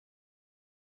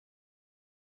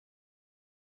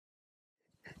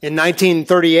In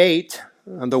 1938,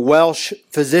 the Welsh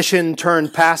physician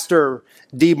turned pastor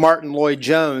D. Martin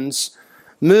Lloyd-Jones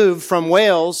moved from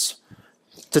Wales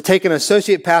to take an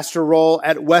associate pastor role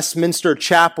at Westminster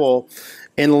Chapel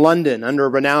in London under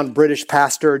renowned British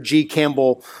pastor G.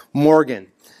 Campbell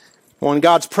Morgan. Well, in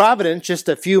God's providence, just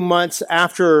a few months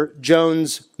after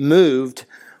Jones moved,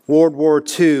 World War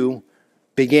II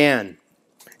began.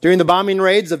 During the bombing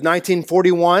raids of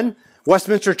 1941,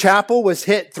 Westminster Chapel was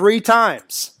hit 3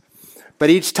 times, but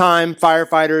each time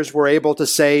firefighters were able to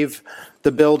save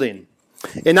the building.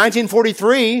 In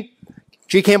 1943,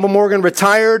 G. Campbell Morgan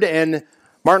retired and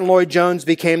Martin Lloyd-Jones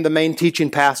became the main teaching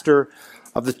pastor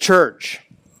of the church.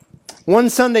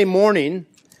 One Sunday morning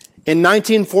in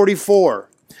 1944,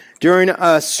 during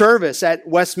a service at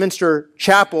Westminster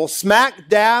Chapel, smack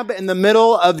dab in the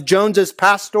middle of Jones's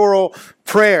pastoral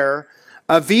prayer,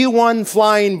 a V-1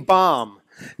 flying bomb,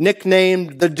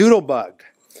 nicknamed the Doodlebug,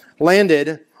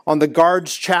 landed on the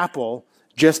guards' chapel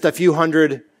just a few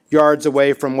hundred yards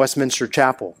away from Westminster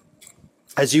Chapel.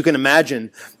 As you can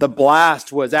imagine, the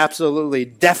blast was absolutely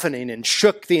deafening and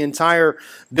shook the entire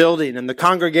building, and the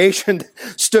congregation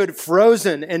stood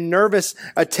frozen in nervous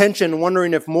attention,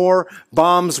 wondering if more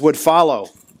bombs would follow.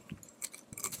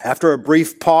 After a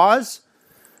brief pause,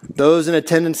 those in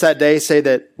attendance that day say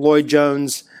that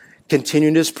Lloyd-Jones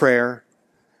continued his prayer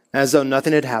as though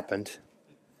nothing had happened,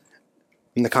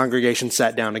 and the congregation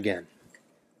sat down again.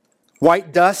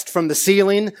 White dust from the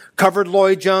ceiling covered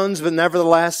Lloyd-Jones, but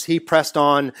nevertheless, he pressed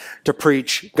on to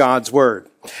preach God's word.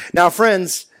 Now,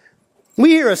 friends, we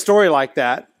hear a story like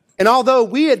that, and although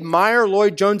we admire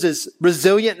Lloyd-Jones's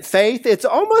resilient faith, it's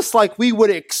almost like we would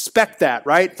expect that,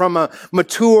 right, from a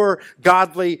mature,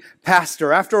 godly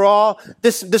pastor. After all,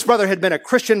 this brother had been a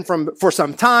Christian for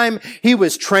some time. He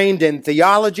was trained in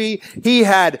theology. He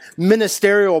had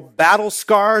ministerial battle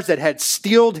scars that had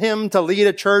steeled him to lead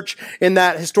a church in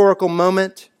that historical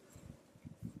moment.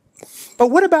 But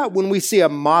what about when we see a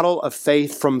model of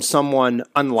faith from someone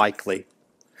unlikely?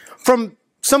 From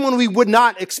someone we would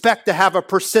not expect to have a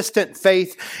persistent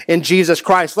faith in Jesus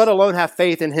Christ, let alone have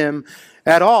faith in him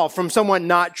at all. From someone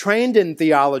not trained in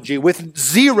theology, with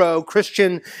zero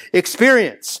Christian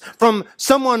experience. From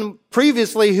someone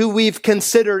previously who we've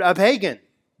considered a pagan.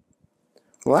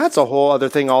 Well, that's a whole other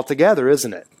thing altogether,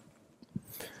 isn't it?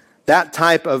 That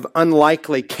type of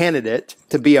unlikely candidate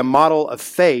to be a model of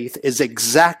faith is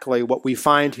exactly what we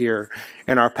find here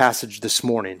in our passage this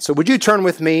morning. So would you turn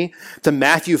with me to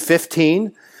Matthew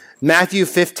 15? Matthew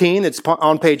 15, it's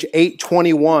on page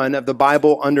 821 of the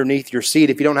Bible underneath your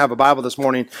seat. If you don't have a Bible this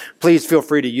morning, please feel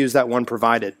free to use that one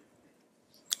provided.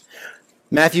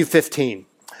 Matthew 15.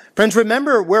 Friends,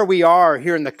 remember where we are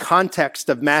here in the context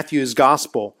of Matthew's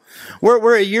gospel.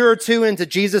 We're a year or two into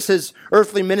Jesus'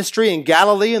 earthly ministry in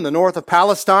Galilee in the north of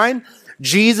Palestine.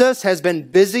 Jesus has been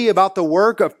busy about the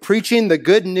work of preaching the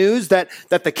good news that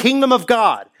the kingdom of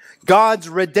God, God's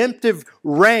redemptive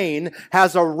reign,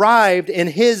 has arrived in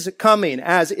his coming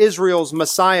as Israel's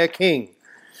Messiah King.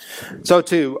 So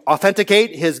to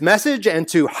authenticate his message and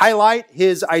to highlight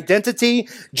his identity,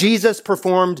 Jesus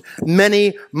performed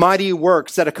many mighty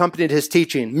works that accompanied his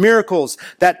teaching. Miracles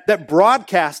that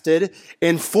broadcasted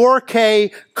in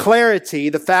 4K clarity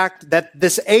the fact that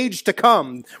this age to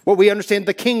come, what we understand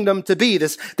the kingdom to be,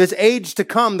 this age to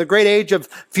come, the great age of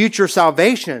future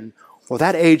salvation, well,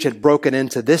 that age had broken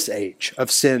into this age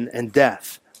of sin and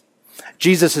death.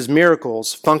 Jesus'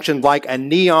 miracles functioned like a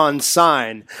neon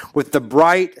sign with the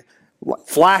bright,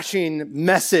 flashing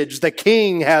message, the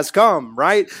King has come,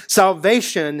 right?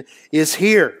 Salvation is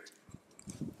here.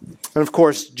 And of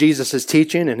course, Jesus'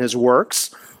 teaching and his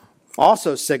works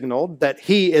also signaled that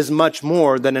he is much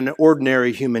more than an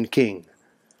ordinary human king.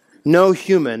 No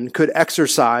human could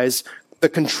exercise the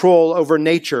control over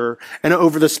nature and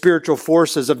over the spiritual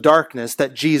forces of darkness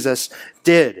that Jesus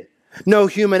did. No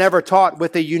human ever taught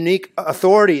with the unique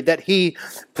authority that he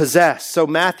possessed. So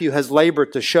Matthew has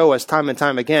labored to show us time and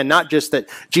time again, not just that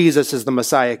Jesus is the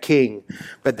Messiah King,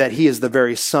 but that he is the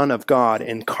very Son of God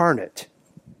incarnate,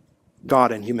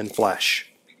 God in human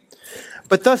flesh.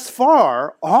 But thus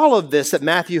far, all of this that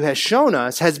Matthew has shown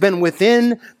us has been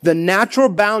within the natural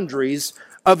boundaries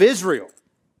of Israel.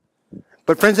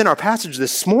 But friends, in our passage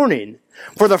this morning,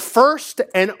 for the first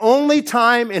and only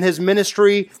time in his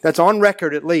ministry, that's on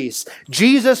record at least,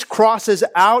 Jesus crosses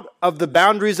out of the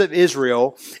boundaries of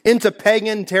Israel into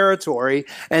pagan territory,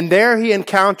 and there he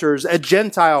encounters a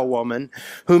Gentile woman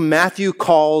whom Matthew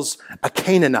calls a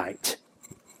Canaanite,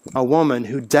 a woman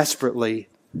who desperately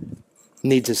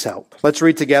needs his help. Let's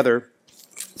read together.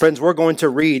 Friends, we're going to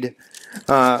read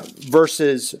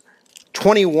verses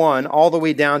 21 all the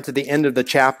way down to the end of the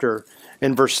chapter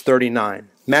in verse 39.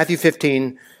 Matthew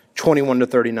 15, 21 to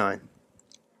 39.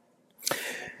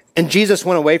 And Jesus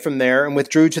went away from there and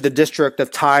withdrew to the district of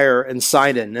Tyre and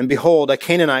Sidon. And behold, a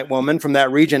Canaanite woman from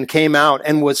that region came out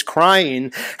and was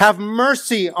crying, "Have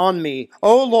mercy on me,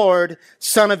 O Lord,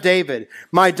 Son of David.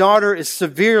 My daughter is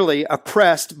severely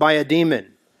oppressed by a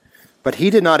demon." But he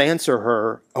did not answer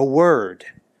her a word.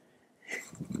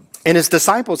 And his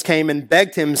disciples came and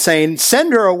begged him, saying,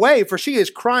 "Send her away, for she is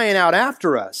crying out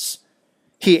after us."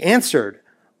 He answered,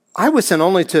 "I was sent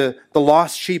only to the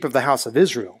lost sheep of the house of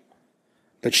Israel."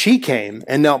 But she came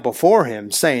and knelt before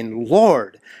him, saying,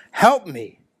 "Lord, help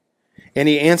me." And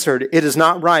he answered, "It is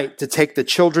not right to take the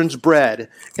children's bread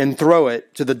and throw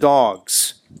it to the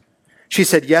dogs." She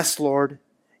said, "Yes, Lord,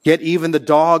 yet even the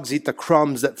dogs eat the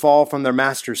crumbs that fall from their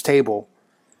master's table."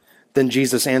 Then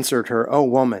Jesus answered her, "O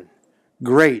woman,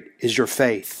 great is your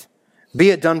faith. Be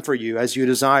it done for you as you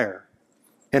desire."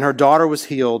 And her daughter was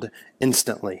healed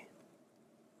instantly.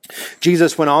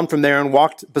 Jesus went on from there and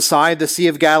walked beside the Sea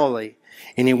of Galilee.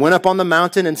 And he went up on the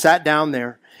mountain and sat down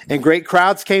there. And great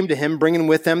crowds came to him, bringing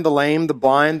with them the lame, the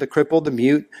blind, the crippled, the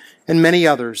mute, and many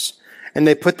others. And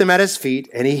they put them at his feet,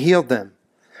 and he healed them.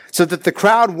 So that the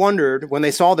crowd wondered when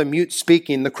they saw the mute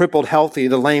speaking, the crippled healthy,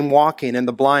 the lame walking, and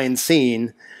the blind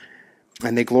seeing.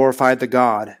 And they glorified the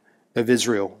God of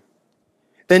Israel.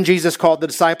 Then Jesus called the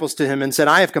disciples to him and said,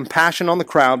 "I have compassion on the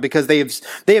crowd, because they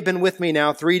have been with me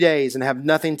now 3 days and have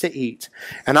nothing to eat.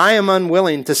 And I am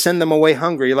unwilling to send them away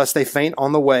hungry, lest they faint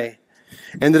on the way."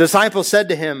 And the disciples said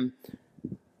to him,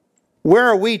 "Where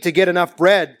are we to get enough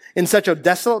bread in such a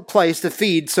desolate place to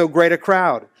feed so great a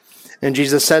crowd?" And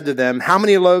Jesus said to them, "How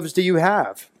many loaves do you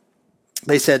have?"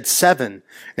 They said, 7,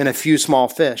 and a few small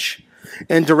fish.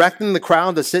 And directing the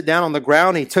crowd to sit down on the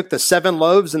ground, he took the 7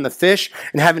 loaves and the fish,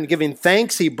 and having given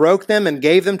thanks, he broke them and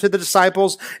gave them to the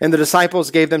disciples, and the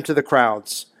disciples gave them to the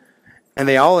crowds. And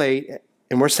they all ate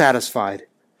and were satisfied.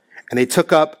 And they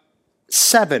took up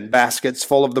 7 baskets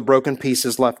full of the broken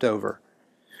pieces left over.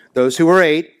 Those who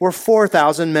ate were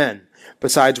 4,000 men,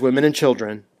 besides women and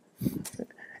children.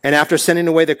 And after sending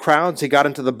away the crowds, he got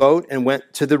into the boat and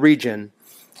went to the region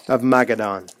of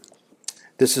Magadan.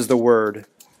 This is the word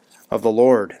of the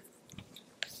Lord.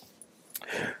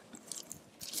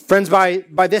 Friends,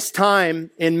 by this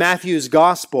time in Matthew's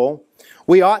gospel,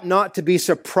 we ought not to be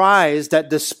surprised at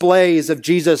displays of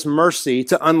Jesus' mercy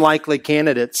to unlikely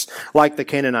candidates like the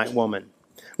Canaanite woman.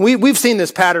 We've seen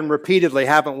this pattern repeatedly,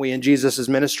 haven't we, in Jesus'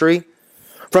 ministry?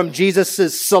 From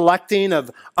Jesus' selecting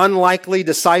of unlikely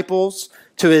disciples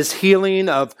to his healing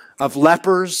of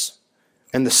lepers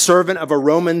and the servant of a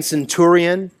Roman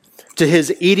centurion, to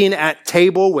his eating at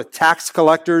table with tax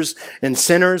collectors and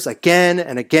sinners. Again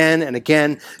and again and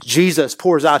again, Jesus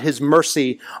pours out his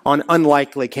mercy on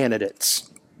unlikely candidates.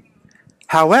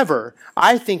 However,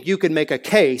 I think you could make a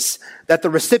case that the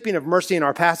recipient of mercy in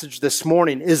our passage this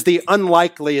morning is the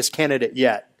unlikeliest candidate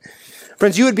yet.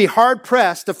 Friends, you would be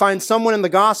hard-pressed to find someone in the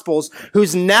Gospels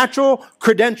whose natural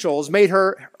credentials made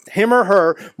him or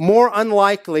her more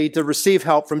unlikely to receive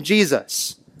help from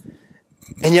Jesus.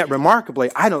 And yet, remarkably,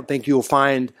 I don't think you'll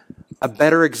find a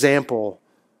better example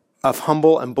of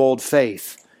humble and bold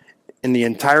faith in the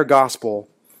entire gospel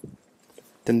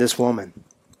than this woman.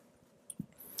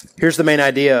 Here's the main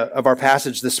idea of our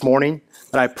passage this morning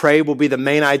that I pray will be the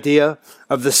main idea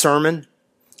of the sermon,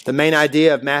 the main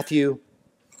idea of Matthew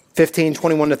 15,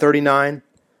 21 to 39.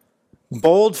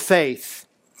 Bold faith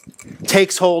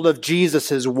takes hold of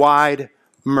Jesus' wide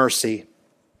mercy.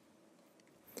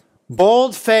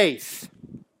 Bold faith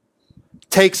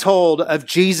takes hold of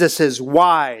Jesus'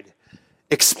 wide,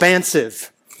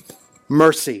 expansive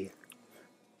mercy.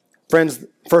 Friends,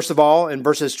 first of all, in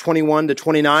verses 21 to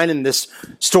 29, in this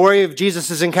story of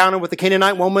Jesus' encounter with the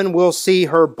Canaanite woman, we'll see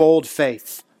her bold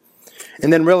faith.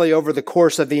 And then really over the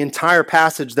course of the entire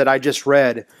passage that I just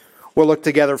read, we'll look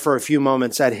together for a few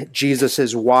moments at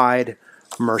Jesus' wide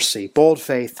mercy. Bold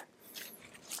faith,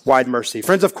 wide mercy.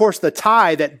 Friends, of course, the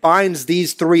tie that binds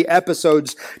these 3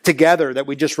 episodes together that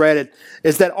we just read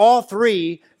is that all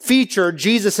 3 feature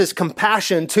Jesus'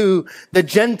 compassion to the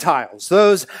Gentiles,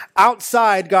 those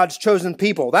outside God's chosen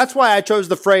people. That's why I chose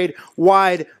the phrase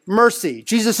wide mercy.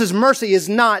 Jesus' mercy is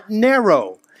not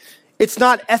narrow. It's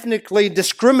not ethnically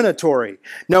discriminatory.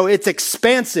 No, it's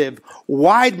expansive,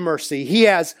 wide mercy. He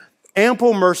has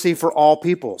ample mercy for all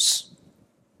peoples.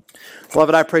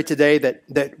 Beloved, I pray today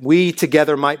that we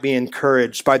together might be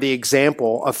encouraged by the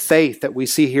example of faith that we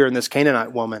see here in this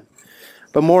Canaanite woman.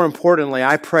 But more importantly,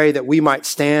 I pray that we might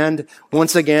stand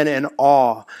once again in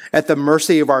awe at the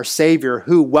mercy of our Savior,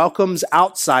 who welcomes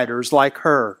outsiders like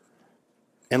her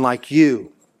and like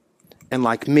you and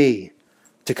like me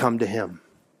to come to him.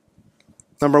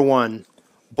 Number 1,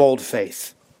 bold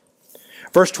faith.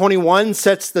 Verse 21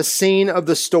 sets the scene of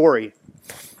the story.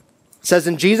 It says,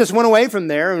 and Jesus went away from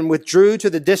there and withdrew to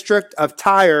the district of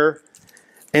Tyre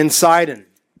and Sidon.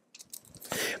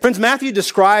 Friends, Matthew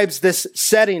describes this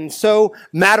setting so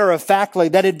matter-of-factly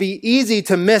that it'd be easy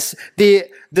to miss the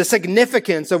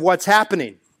significance of what's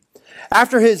happening.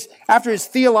 After his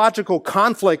theological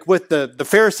conflict with the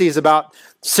Pharisees about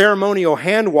ceremonial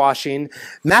hand washing,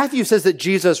 Matthew says that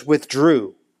Jesus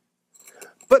withdrew.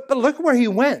 But look where he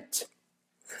went.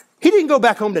 He didn't go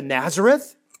back home to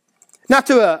Nazareth, not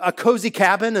to a cozy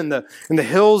cabin in the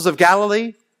hills of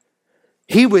Galilee.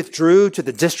 He withdrew to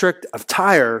the district of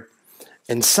Tyre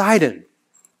and Sidon.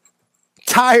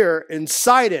 Tyre and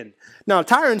Sidon. Now,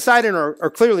 Tyre and Sidon are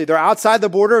clearly, they're outside the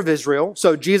border of Israel.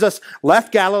 So Jesus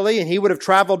left Galilee and he would have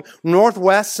traveled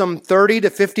northwest some 30 to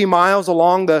 50 miles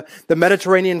along the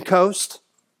Mediterranean coast.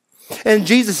 In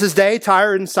Jesus' day,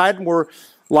 Tyre and Sidon were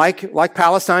like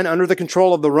Palestine under the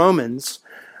control of the Romans.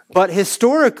 But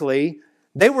historically,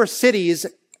 they were cities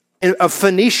of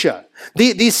Phoenicia.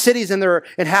 These cities and their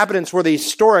inhabitants were the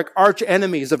historic arch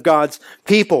enemies of God's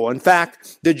people. In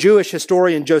fact, the Jewish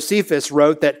historian Josephus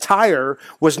wrote that Tyre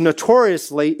was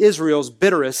notoriously Israel's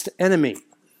bitterest enemy.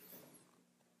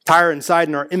 Tyre and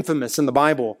Sidon are infamous in the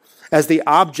Bible as the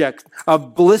object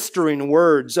of blistering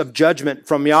words of judgment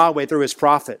from Yahweh through his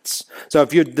prophets. So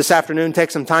if you this afternoon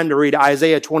take some time to read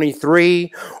Isaiah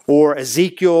 23 or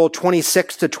Ezekiel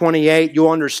 26 to 28, you'll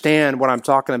understand what I'm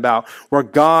talking about, where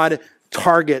God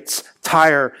targets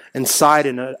Tyre and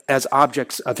Sidon as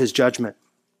objects of his judgment.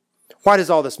 Why does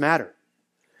all this matter?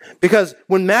 Because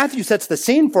when Matthew sets the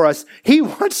scene for us, he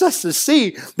wants us to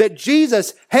see that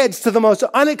Jesus heads to the most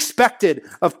unexpected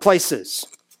of places.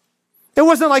 It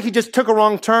wasn't like he just took a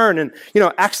wrong turn and,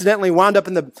 accidentally wound up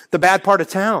in the bad part of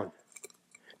town.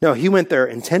 No, he went there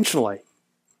intentionally.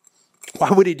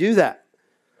 Why would he do that?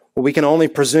 Well, we can only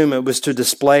presume it was to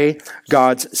display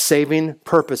God's saving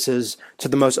purposes to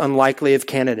the most unlikely of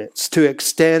candidates, to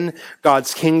extend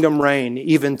God's kingdom reign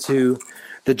even to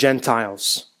the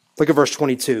Gentiles. Look at verse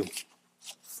 22.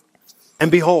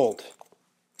 And behold,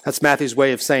 that's Matthew's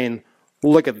way of saying,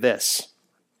 look at this.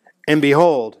 And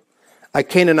behold, a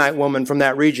Canaanite woman from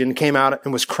that region came out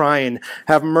and was crying,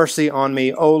 have mercy on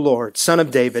me, O Lord, Son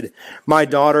of David. My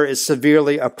daughter is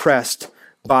severely oppressed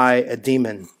by a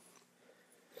demon.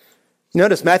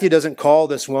 Notice Matthew doesn't call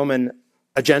this woman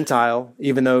a Gentile,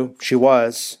 even though she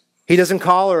was. He doesn't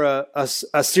call her a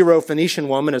Syro-Phoenician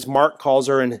woman, as Mark calls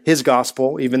her in his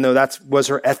gospel, even though that was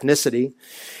her ethnicity.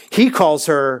 He calls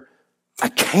her a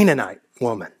Canaanite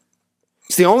woman.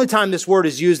 It's the only time this word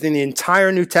is used in the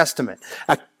entire New Testament.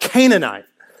 A Canaanite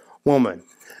woman.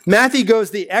 Matthew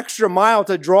goes the extra mile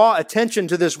to draw attention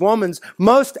to this woman's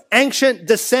most ancient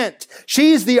descent.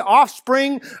 She's the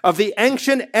offspring of the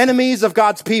ancient enemies of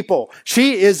God's people.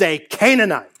 She is a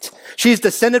Canaanite. She's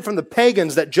descended from the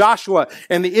pagans that Joshua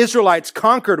and the Israelites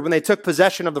conquered when they took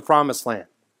possession of the promised land.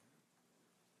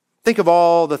 Think of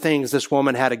all the things this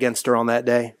woman had against her on that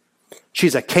day.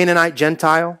 She's a Canaanite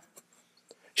Gentile.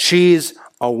 She's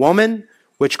a woman,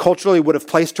 which culturally would have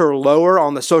placed her lower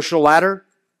on the social ladder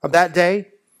of that day.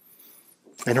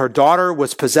 And her daughter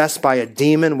was possessed by a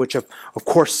demon, which of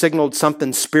course signaled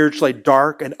something spiritually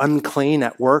dark and unclean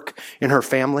at work in her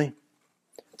family.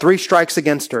 3 strikes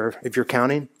against her, if you're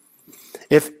counting.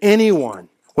 If anyone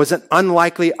was an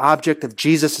unlikely object of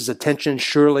Jesus' attention,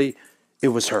 surely it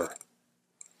was her.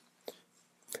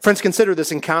 Friends, consider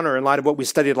this encounter in light of what we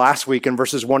studied last week in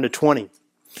verses 1 to 20.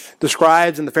 The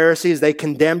scribes and the Pharisees, they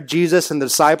condemned Jesus and the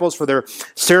disciples for their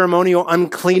ceremonial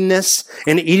uncleanness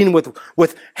and eating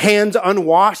with hands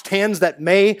unwashed, hands that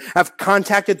may have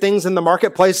contacted things in the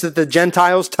marketplace that the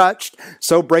Gentiles touched,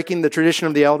 so breaking the tradition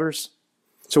of the elders.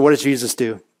 So what does Jesus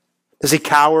do? Does he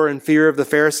cower in fear of the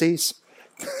Pharisees?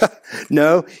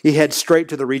 No, he heads straight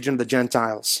to the region of the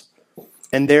Gentiles.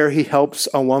 And there he helps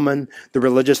a woman the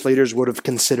religious leaders would have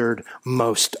considered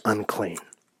most unclean.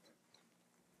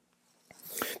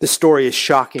 This story is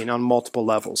shocking on multiple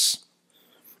levels.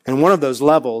 And one of those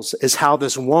levels is how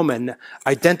this woman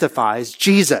identifies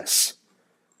Jesus.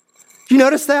 Do you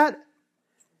notice that?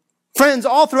 Friends,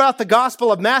 all throughout the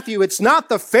Gospel of Matthew, it's not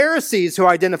the Pharisees who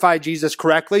identify Jesus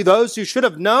correctly, those who should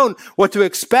have known what to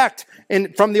expect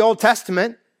from the Old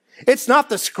Testament. It's not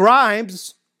the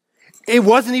scribes. It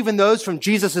wasn't even those from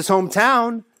Jesus'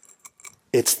 hometown.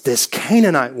 It's this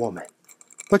Canaanite woman.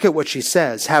 Look at what she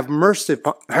says. Have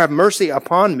mercy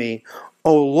upon me,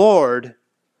 O Lord,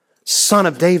 Son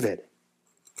of David.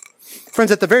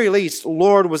 Friends, at the very least,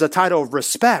 Lord was a title of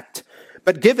respect.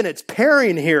 But given its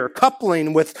pairing here,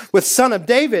 coupling with Son of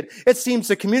David, it seems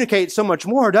to communicate so much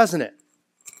more, doesn't it?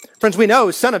 Friends, we know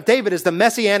Son of David is the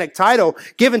messianic title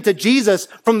given to Jesus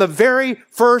from the very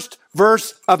first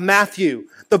verse of Matthew,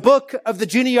 the book of the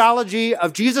genealogy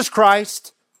of Jesus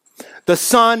Christ, the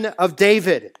Son of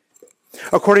David.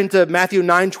 According to Matthew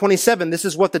 9:27, this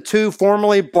is what the two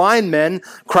formerly blind men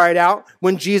cried out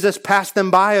when Jesus passed them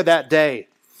by that day.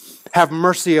 Have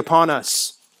mercy upon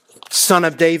us, Son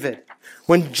of David.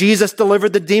 When Jesus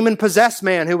delivered the demon-possessed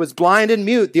man who was blind and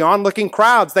mute, the onlooking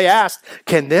crowds, they asked,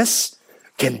 Can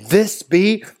this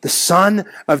be the Son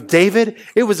of David?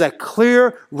 It was a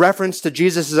clear reference to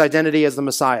Jesus' identity as the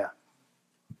Messiah.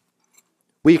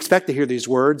 We expect to hear these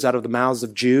words out of the mouths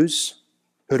of Jews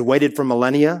who had waited for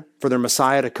millennia for their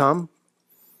Messiah to come.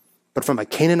 But from a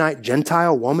Canaanite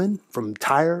Gentile woman from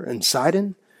Tyre and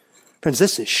Sidon? Friends,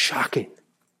 this is shocking.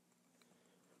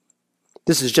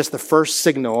 This is just the first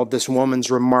signal of this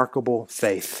woman's remarkable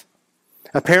faith.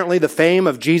 Apparently, the fame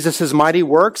of Jesus' mighty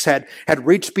works had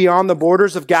reached beyond the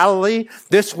borders of Galilee.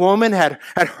 This woman had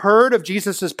heard of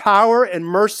Jesus' power and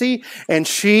mercy, and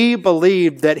she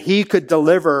believed that he could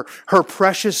deliver her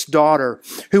precious daughter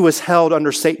who was held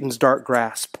under Satan's dark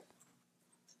grasp.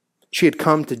 She had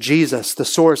come to Jesus, the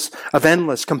source of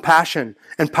endless compassion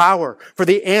and power, for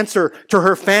the answer to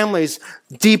her family's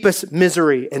deepest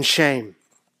misery and shame.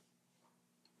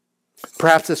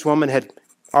 Perhaps this woman had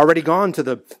already gone to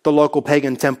the local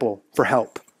pagan temple for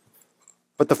help,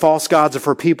 but the false gods of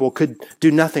her people could do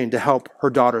nothing to help her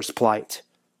daughter's plight.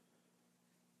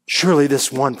 Surely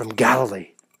this one from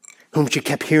Galilee, whom she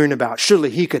kept hearing about, surely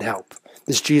he could help,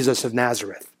 this Jesus of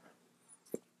Nazareth.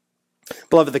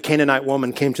 Beloved, the Canaanite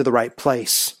woman came to the right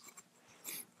place,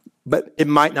 but it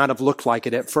might not have looked like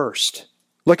it at first.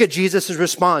 Look at Jesus'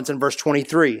 response in verse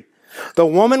 23. The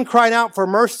woman cried out for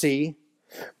mercy,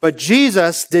 but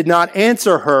Jesus did not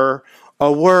answer her a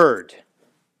word.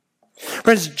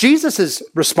 Friends, Jesus'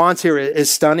 response here is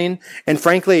stunning, and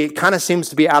frankly, it kind of seems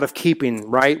to be out of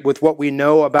keeping, right, with what we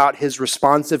know about his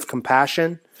responsive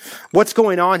compassion. What's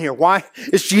going on here? Why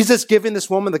is Jesus giving this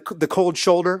woman the cold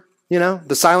shoulder,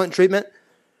 the silent treatment?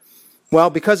 Well,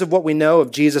 because of what we know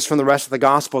of Jesus from the rest of the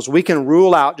Gospels, we can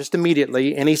rule out just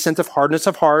immediately any sense of hardness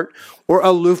of heart or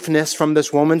aloofness from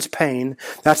this woman's pain.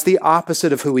 That's the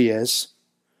opposite of who he is.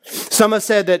 Some have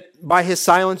said that by his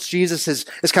silence, Jesus is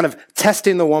kind of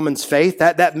testing the woman's faith.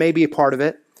 That may be a part of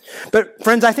it. But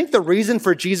friends, I think the reason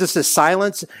for Jesus'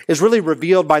 silence is really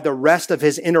revealed by the rest of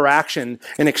his interaction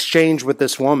and exchange with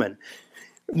this woman.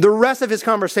 The rest of his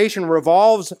conversation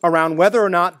revolves around whether or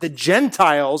not the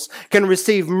Gentiles can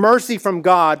receive mercy from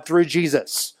God through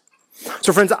Jesus.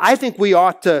 So friends, I think we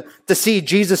ought to see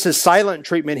Jesus' silent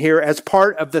treatment here as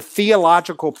part of the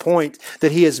theological point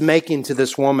that he is making to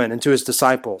this woman and to his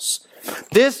disciples.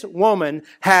 This woman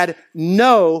had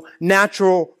no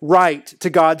natural right to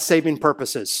God's saving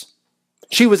purposes.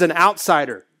 She was an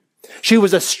outsider. She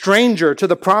was a stranger to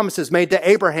the promises made to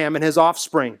Abraham and his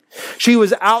offspring. She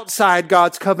was outside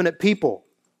God's covenant people.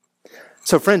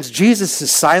 So friends,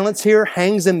 Jesus' silence here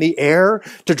hangs in the air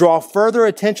to draw further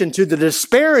attention to the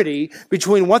disparity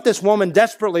between what this woman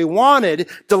desperately wanted,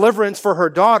 deliverance for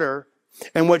her daughter,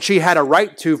 and what she had a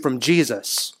right to from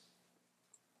Jesus.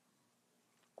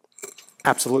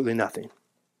 Absolutely nothing.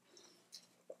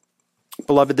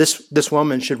 Beloved, this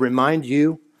woman should remind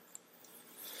you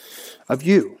of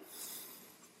you.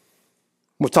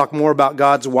 We'll talk more about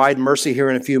God's wide mercy here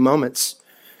in a few moments.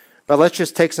 But let's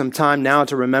just take some time now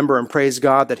to remember and praise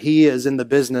God that he is in the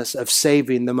business of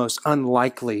saving the most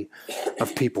unlikely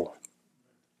of people.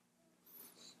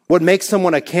 What makes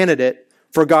someone a candidate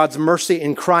for God's mercy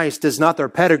in Christ is not their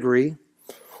pedigree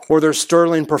or their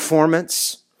sterling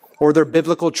performance or their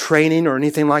biblical training or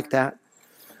anything like that.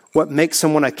 What makes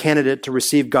someone a candidate to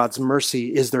receive God's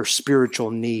mercy is their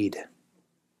spiritual need.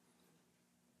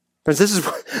 Friends, this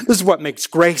is what makes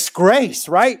grace grace,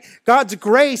 right? God's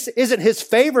grace isn't his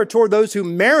favor toward those who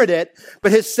merit it,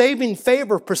 but his saving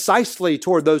favor precisely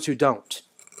toward those who don't.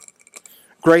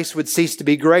 Grace would cease to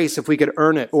be grace if we could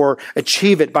earn it or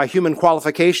achieve it by human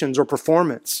qualifications or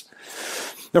performance.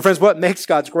 Now, friends, what makes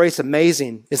God's grace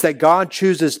amazing is that God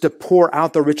chooses to pour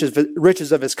out the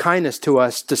riches of his kindness to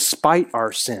us despite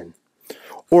our sin.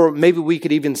 Or maybe we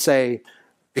could even say,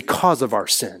 because of our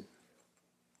sin.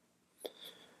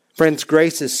 Friends,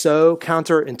 grace is so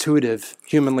counterintuitive,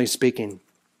 humanly speaking.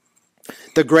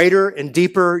 The greater and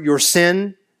deeper your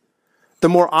sin, the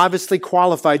more obviously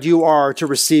qualified you are to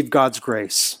receive God's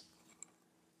grace.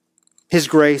 His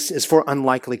grace is for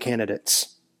unlikely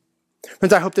candidates.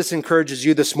 Friends, I hope this encourages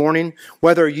you this morning,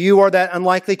 whether you are that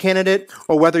unlikely candidate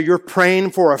or whether you're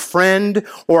praying for a friend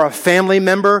or a family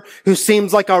member who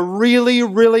seems like a really,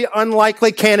 really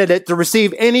unlikely candidate to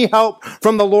receive any help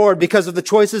from the Lord because of the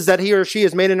choices that he or she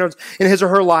has made in his or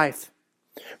her life.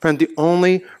 Friend, the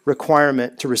only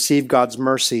requirement to receive God's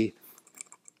mercy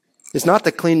is not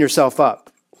to clean yourself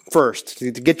up first,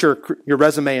 to get your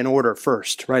resume in order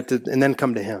first, right, and then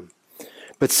come to him,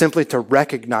 but simply to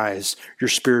recognize your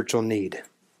spiritual need.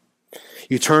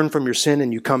 You turn from your sin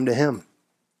and you come to him.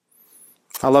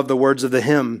 I love the words of the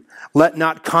hymn, "Let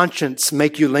not conscience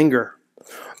make you linger,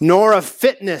 nor of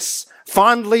fitness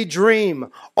fondly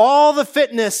dream. All the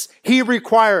fitness he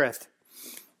requireth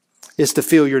is to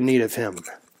feel your need of him."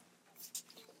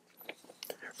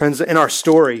 Friends, in our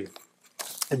story,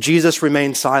 Jesus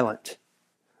remained silent,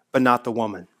 but not the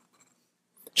woman.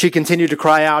 She continued to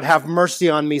cry out, "Have mercy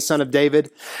on me, Son of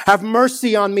David. Have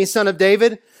mercy on me, Son of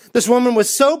David." This woman was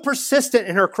so persistent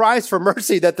in her cries for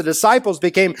mercy that the disciples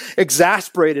became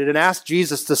exasperated and asked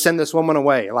Jesus to send this woman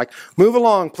away. Like, move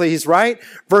along, please, right?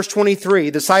 Verse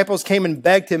 23, disciples came and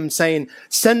begged him, saying,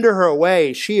 "Send her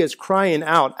away. She is crying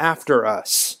out after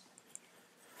us."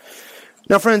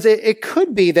 Now, friends, it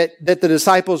could be that the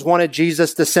disciples wanted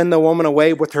Jesus to send the woman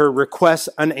away with her requests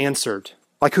unanswered.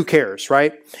 Like, who cares,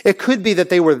 right? It could be that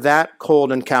they were that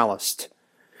cold and calloused.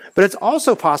 But it's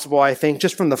also possible, I think,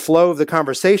 just from the flow of the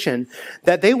conversation,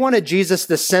 that they wanted Jesus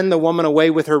to send the woman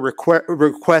away with her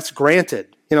request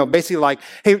granted. You know, basically like,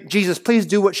 "Hey, Jesus, please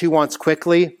do what she wants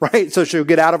quickly," right? So she'll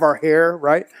get out of our hair,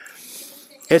 right?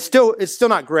 It's still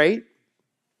not great,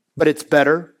 but it's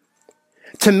better.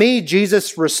 To me,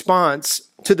 Jesus' response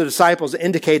to the disciples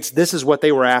indicates this is what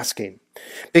they were asking,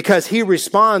 because he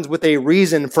responds with a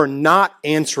reason for not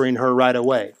answering her right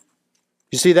away.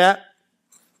 You see that?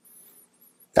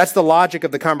 That's the logic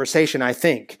of the conversation, I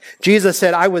think. Jesus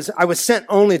said, I was sent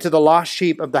only to the lost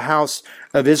sheep of the house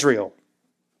of Israel.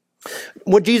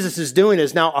 What Jesus is doing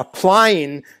is now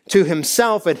applying to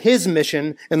himself and his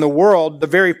mission in the world the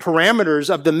very parameters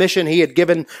of the mission he had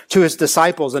given to his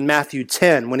disciples in Matthew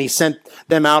 10 when he sent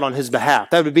them out on his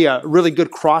behalf. That would be a really good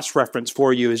cross-reference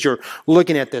for you as you're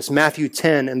looking at this, Matthew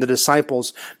 10 and the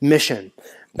disciples' mission.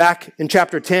 Back in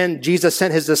chapter 10, Jesus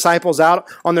sent his disciples out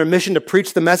on their mission to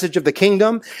preach the message of the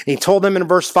kingdom. And he told them in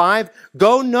verse 5,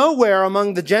 "Go nowhere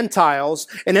among the Gentiles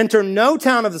and enter no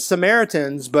town of the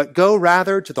Samaritans, but go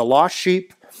rather to the lost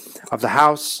sheep of the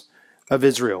house of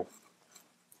Israel."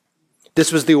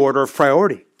 This was the order of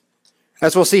priority.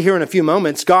 As we'll see here in a few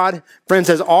moments, God, friends,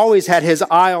 has always had his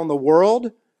eye on the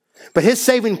world, but his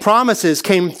saving promises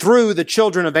came through the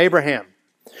children of Abraham.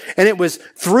 And it was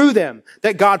through them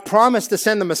that God promised to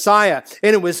send the Messiah.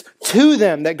 And it was to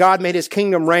them that God made his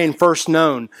kingdom reign first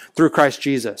known through Christ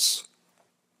Jesus.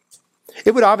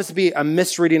 It would obviously be a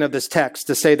misreading of this text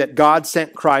to say that God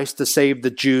sent Christ to save the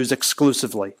Jews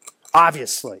exclusively.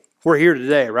 Obviously. We're here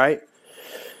today, right?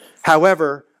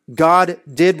 However, God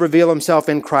did reveal himself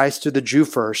in Christ to the Jew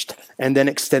first and then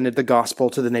extended the gospel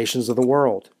to the nations of the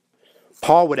world.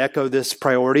 Paul would echo this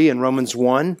priority in Romans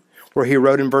 1. Where he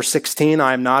wrote in verse 16,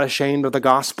 "I am not ashamed of the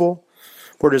gospel,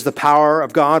 for it is the power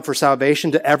of God for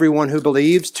salvation to everyone who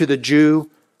believes, to the Jew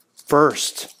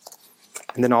first,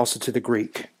 and then also to the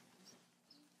Greek."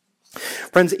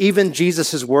 Friends, even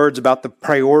Jesus' words about the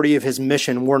priority of his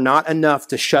mission were not enough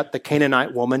to shut the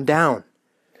Canaanite woman down.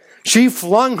 She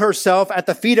flung herself at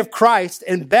the feet of Christ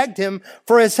and begged him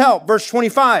for his help. Verse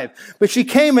 25, "But she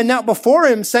came and knelt before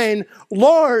him, saying,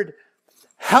 'Lord,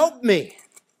 help me.'"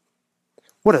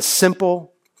 What a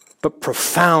simple but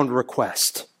profound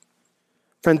request.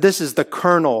 Friend, this is the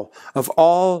kernel of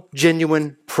all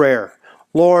genuine prayer.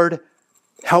 Lord,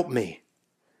 help me.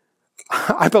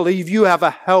 I believe you have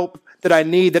a help that I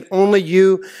need that only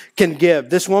you can give.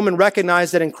 This woman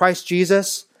recognized that in Christ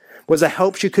Jesus was a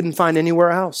help she couldn't find anywhere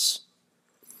else.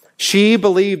 She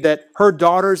believed that her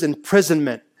daughter's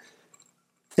imprisonment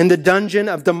in the dungeon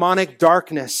of demonic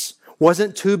darkness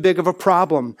wasn't too big of a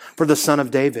problem for the Son of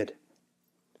David.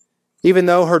 Even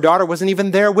though her daughter wasn't even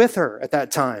there with her at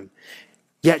that time,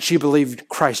 yet she believed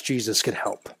Christ Jesus could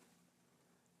help.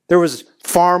 There was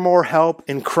far more help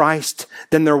in Christ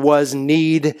than there was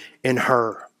need in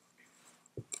her.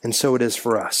 And so it is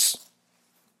for us.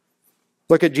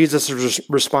 Look at Jesus'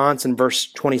 response in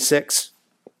verse 26.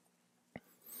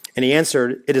 And he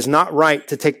answered, "It is not right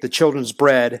to take the children's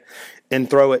bread and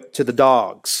throw it to the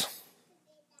dogs."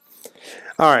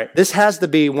 All right, this has to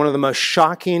be one of the most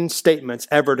shocking statements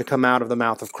ever to come out of the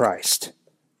mouth of Christ,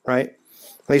 right?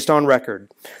 At least on record.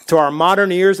 To our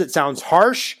modern ears, it sounds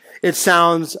harsh, it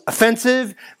sounds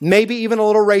offensive, maybe even a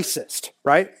little racist,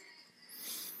 right?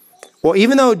 Well,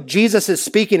 even though Jesus is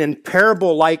speaking in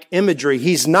parable-like imagery,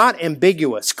 he's not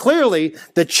ambiguous. Clearly,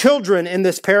 the children in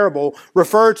this parable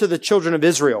refer to the children of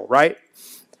Israel, right?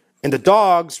 And the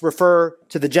dogs refer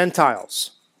to the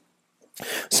Gentiles.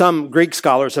 Some Greek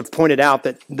scholars have pointed out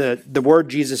that the word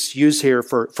Jesus used here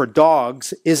for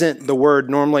dogs isn't the word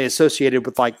normally associated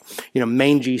with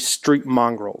mangy street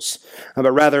mongrels,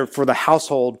 but rather for the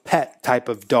household pet type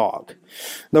of dog.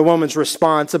 The woman's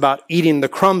response about eating the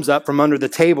crumbs up from under the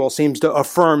table seems to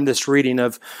affirm this reading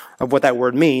of what that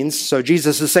word means. So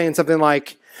Jesus is saying something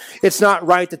like, it's not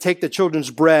right to take the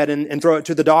children's bread and throw it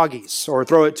to the doggies or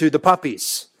throw it to the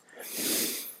puppies.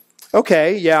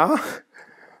 Okay, yeah.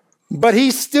 But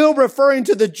he's still referring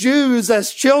to the Jews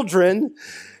as children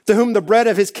to whom the bread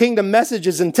of his kingdom message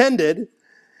is intended,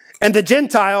 and the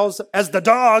Gentiles as the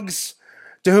dogs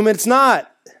to whom it's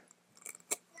not.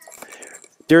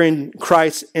 During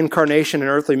Christ's incarnation and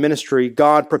earthly ministry,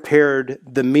 God prepared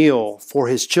the meal for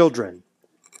his children,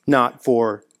 not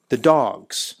for the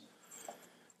dogs.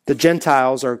 The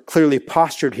Gentiles are clearly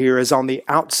postured here as on the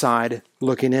outside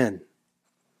looking in.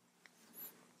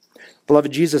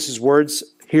 Beloved, Jesus' words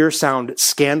here sound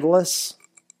scandalous,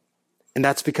 and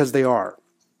that's because they are.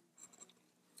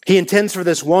 He intends for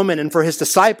this woman and for his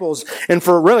disciples and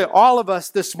for really all of us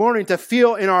this morning to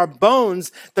feel in our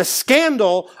bones the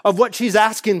scandal of what she's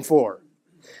asking for.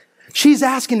 She's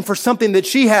asking for something that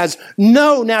she has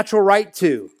no natural right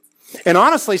to. And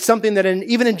honestly, something that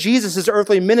even in Jesus'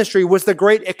 earthly ministry was the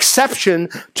great exception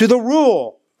to the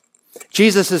rule.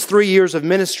 Jesus' 3 years of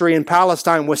ministry in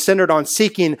Palestine was centered on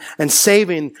seeking and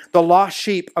saving the lost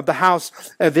sheep of the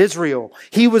house of Israel.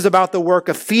 He was about the work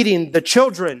of feeding the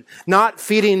children, not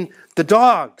feeding the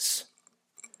dogs.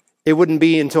 It wouldn't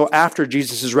be until after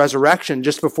Jesus' resurrection,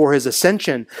 just before his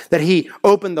ascension, that he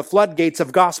opened the floodgates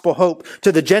of gospel hope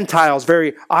to the Gentiles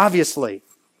very obviously.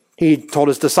 He told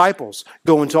his disciples,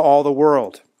 go into all the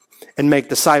world and make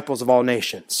disciples of all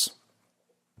nations.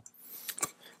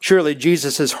 Surely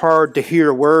Jesus'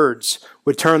 hard-to-hear words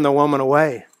would turn the woman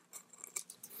away.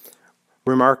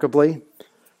 Remarkably,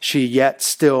 she yet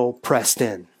still pressed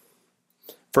in.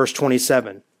 Verse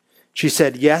 27, she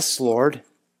said, yes, Lord,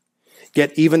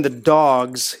 yet even the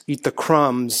dogs eat the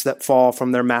crumbs that fall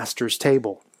from their master's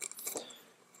table.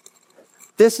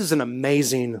 This is an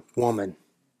amazing woman.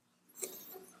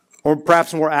 Or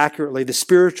perhaps more accurately, the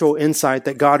spiritual insight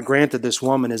that God granted this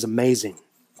woman is amazing.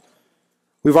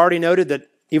 We've already noted that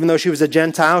even though she was a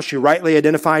Gentile, she rightly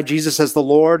identified Jesus as the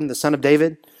Lord and the Son of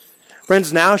David.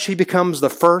 Friends, now she becomes the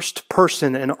first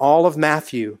person in all of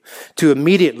Matthew to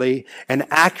immediately and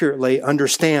accurately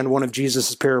understand one of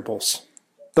Jesus' parables.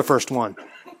 The first one.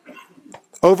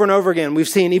 Over and over again, we've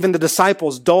seen even the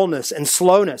disciples' dullness and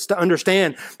slowness to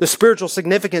understand the spiritual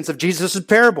significance of Jesus'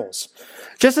 parables.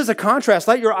 Just as a contrast,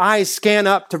 let your eyes scan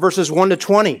up to verses 1 to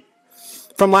 20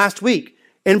 from last week.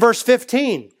 In verse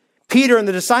 15, Peter and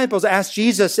the disciples asked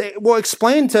Jesus, well,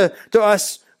 explain to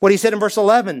us what he said in verse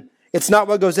 11. It's not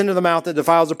what goes into the mouth that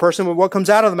defiles a person, but what comes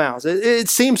out of the mouth. It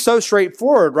seems so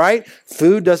straightforward, right?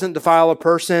 Food doesn't defile a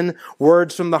person.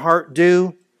 Words from the heart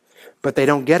do. But they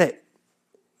don't get it.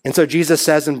 And so Jesus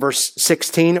says in verse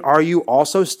 16, are you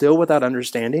also still without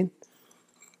understanding?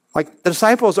 Like the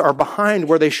disciples are behind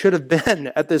where they should have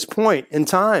been at this point in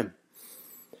time.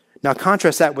 Now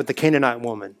contrast that with the Canaanite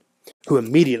woman who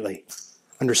immediately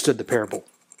understood the parable.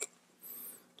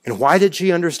 And why did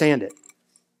she understand it?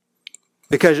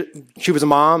 Because she was a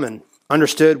mom and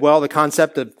understood well the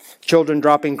concept of children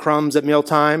dropping crumbs at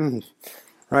mealtime,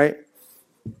 right?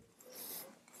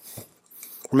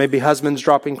 Or maybe husbands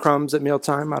dropping crumbs at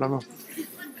mealtime, I don't know.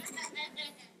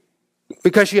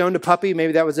 Because she owned a puppy,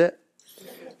 maybe that was it.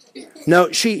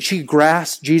 No, she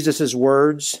grasped Jesus'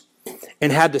 words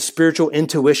and had the spiritual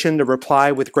intuition to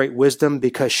reply with great wisdom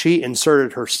because she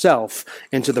inserted herself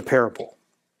into the parable.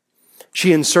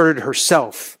 She inserted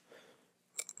herself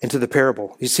into the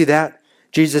parable. You see that?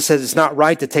 Jesus says it's not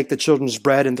right to take the children's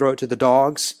bread and throw it to the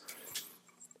dogs.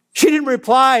 She didn't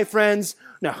reply, friends.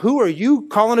 Now, who are you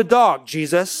calling a dog,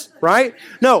 Jesus? Right?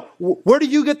 No, where do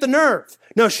you get the nerve?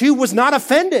 No, she was not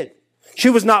offended. She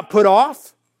was not put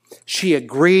off. She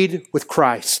agreed with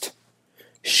Christ.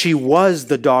 She was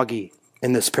the doggy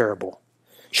in this parable.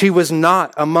 She was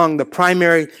not among the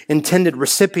primary intended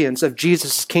recipients of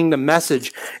Jesus' kingdom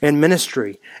message and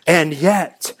ministry. And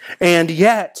yet,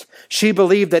 she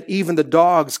believed that even the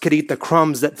dogs could eat the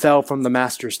crumbs that fell from the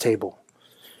master's table.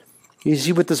 You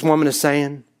see what this woman is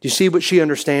saying? Do you see what she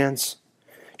understands?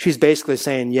 She's basically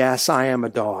saying, yes, I am a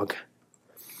dog.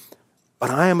 But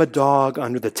I am a dog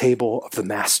under the table of the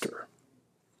master.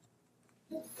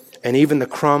 And even the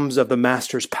crumbs of the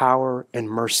master's power and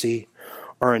mercy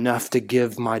are enough to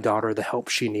give my daughter the help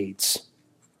she needs.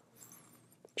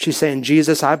 She's saying,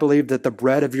 Jesus, I believe that the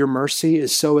bread of your mercy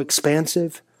is so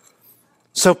expansive,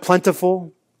 so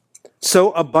plentiful,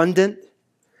 so abundant,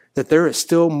 that there is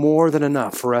still more than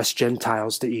enough for us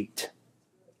Gentiles to eat.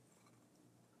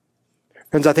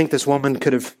 Friends, I think this woman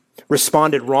could have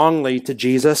responded wrongly to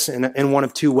Jesus in one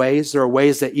of two ways. There are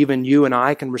ways that even you and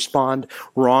I can respond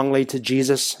wrongly to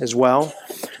Jesus as well.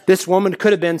 This woman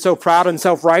could have been so proud and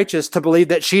self-righteous to believe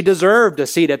that she deserved a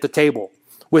seat at the table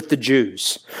with the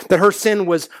Jews, that her sin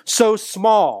was so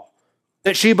small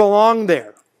that she belonged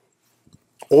there.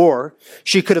 Or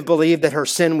she could have believed that her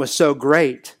sin was so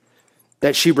great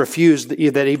that she refused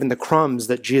that even the crumbs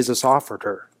that Jesus offered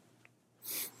her.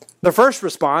 The first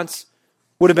response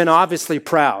would have been obviously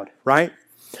proud, right?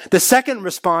 The second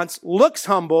response looks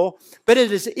humble, but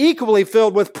it is equally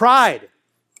filled with pride.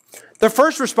 The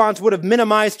first response would have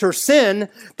minimized her sin.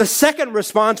 The second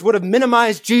response would have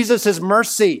minimized Jesus'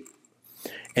 mercy.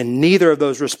 And neither of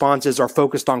those responses are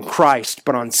focused on Christ,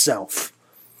 but on self.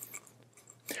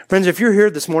 Friends, if you're here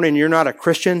this morning and you're not a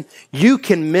Christian, you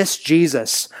can miss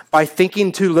Jesus by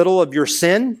thinking too little of your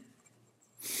sin,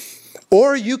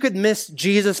 or you could miss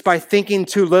Jesus by thinking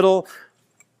too little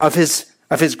of his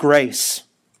grace.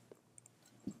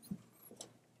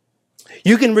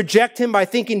 You can reject him by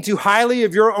thinking too highly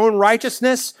of your own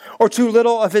righteousness or too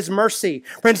little of his mercy.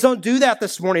 Friends, don't do that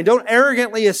this morning. Don't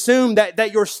arrogantly assume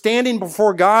that your standing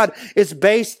before God is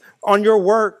based on your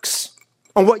works,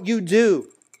 on what you do.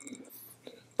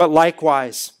 But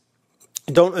likewise,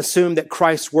 don't assume that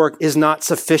Christ's work is not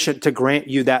sufficient to grant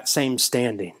you that same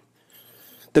standing.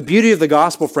 The beauty of the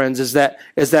gospel, friends, is that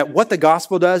what the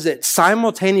gospel does, it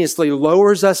simultaneously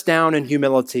lowers us down in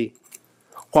humility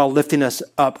while lifting us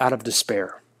up out of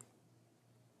despair.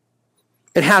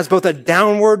 It has both a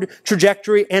downward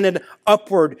trajectory and an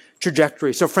upward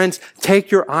trajectory. So friends,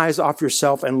 take your eyes off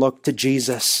yourself and look to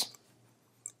Jesus.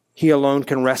 He alone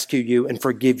can rescue you and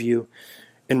forgive you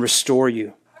and restore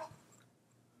you.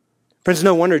 Friends,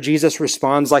 no wonder Jesus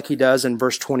responds like he does in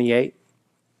verse 28.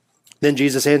 Then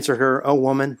Jesus answered her, "O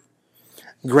woman,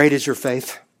 great is your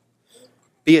faith.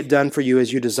 Be it done for you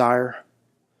as you desire."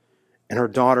 And her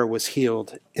daughter was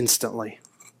healed instantly.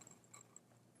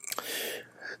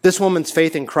 This woman's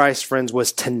faith in Christ, friends,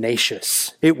 was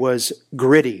tenacious. It was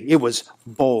gritty. It was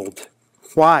bold.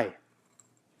 Why?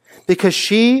 Because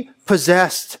she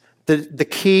possessed the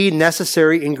key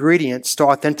necessary ingredients to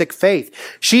authentic faith.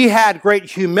 She had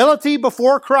great humility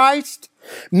before Christ,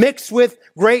 mixed with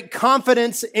great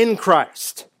confidence in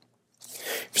Christ.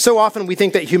 So often we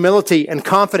think that humility and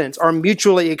confidence are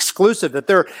mutually exclusive, that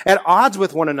they're at odds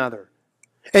with one another.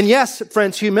 And yes,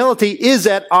 friends, humility is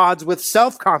at odds with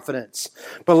self-confidence.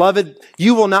 Beloved,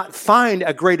 you will not find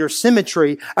a greater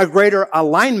symmetry, a greater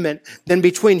alignment than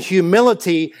between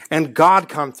humility and God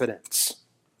confidence.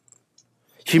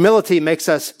 Humility makes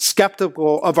us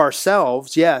skeptical of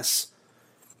ourselves, yes,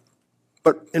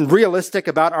 and realistic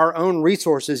about our own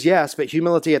resources, yes, but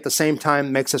humility at the same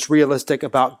time makes us realistic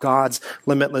about God's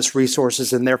limitless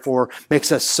resources and therefore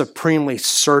makes us supremely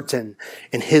certain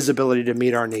in his ability to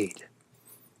meet our need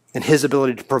and his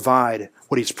ability to provide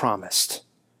what he's promised.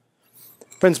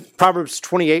 Friends, Proverbs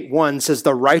 28:1 says,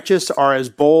 "The righteous are as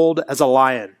bold as a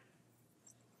lion."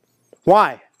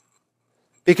 Why?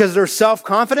 Because they're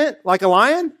self-confident like a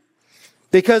lion?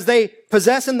 Because they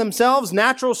possess in themselves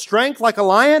natural strength like a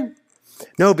lion?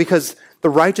 No, because the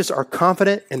righteous are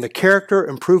confident in the character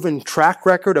and proven track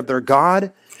record of their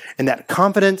God, and that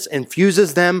confidence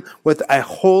infuses them with a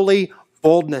holy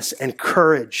boldness and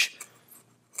courage.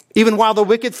 Even while the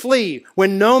wicked flee,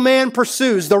 when no man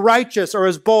pursues, the righteous are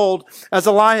as bold as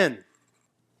a lion.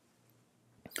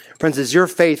 Friends, is your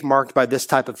faith marked by this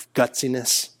type of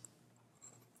gutsiness?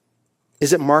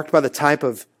 Is it marked by the type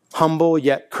of humble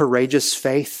yet courageous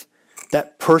faith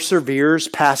that perseveres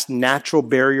past natural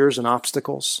barriers and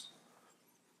obstacles?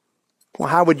 Well,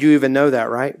 how would you even know that,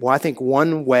 right? Well, I think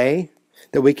one way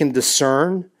that we can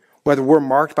discern whether we're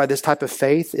marked by this type of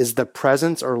faith is the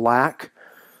presence or lack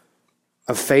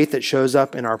of faith that shows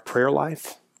up in our prayer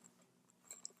life.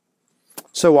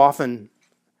 So often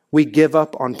we give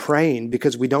up on praying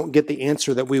because we don't get the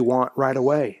answer that we want right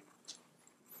away.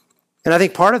 And I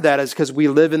think part of that is because we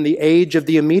live in the age of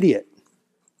the immediate.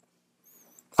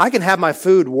 I can have my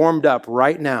food warmed up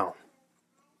right now.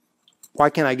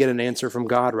 Why can't I get an answer from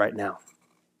God right now?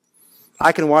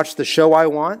 I can watch the show I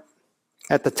want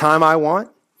at the time I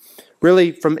want,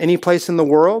 really from any place in the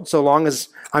world, so long as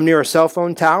I'm near a cell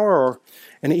phone tower or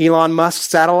an Elon Musk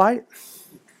satellite.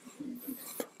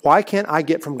 Why can't I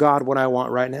get from God what I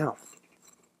want right now?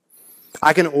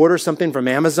 I can order something from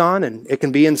Amazon and it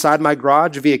can be inside my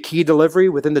garage via key delivery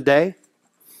within the day.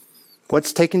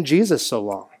 What's taking Jesus so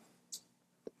long?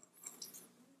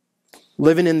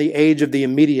 Living in the age of the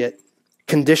immediate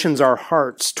conditions our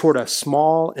hearts toward a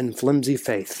small and flimsy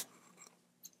faith.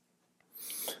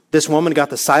 This woman got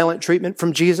the silent treatment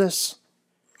from Jesus.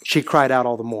 She cried out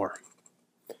all the more.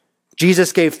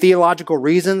 Jesus gave theological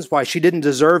reasons why she didn't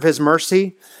deserve his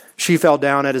mercy. She fell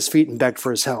down at his feet and begged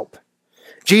for his help.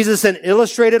 Jesus then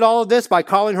illustrated all of this by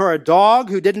calling her a dog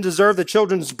who didn't deserve the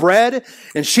children's bread,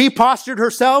 and she postured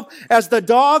herself as the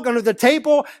dog under the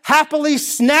table, happily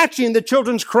snatching the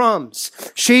children's crumbs.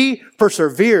 She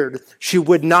persevered. She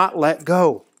would not let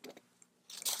go.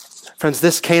 Friends,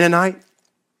 this Canaanite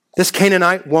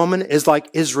woman is like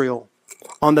Israel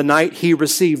on the night he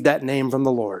received that name from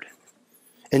the Lord.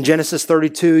 In Genesis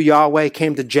 32, Yahweh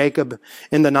came to Jacob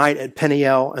in the night at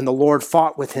Peniel, and the Lord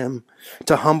fought with him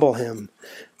to humble him.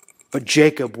 But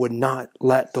Jacob would not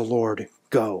let the Lord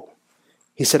go.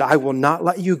 He said, I will not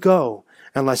let you go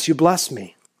unless you bless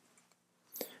me.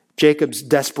 Jacob's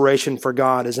desperation for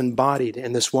God is embodied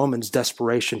in this woman's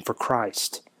desperation for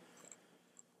Christ.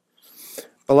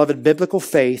 Beloved, biblical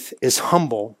faith is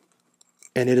humble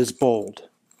and it is bold.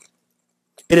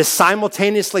 It is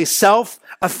simultaneously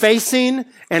self-effacing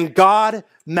and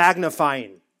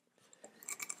God-magnifying.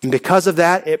 And because of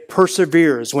that, it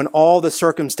perseveres when all the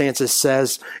circumstances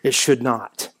says it should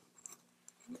not.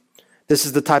 This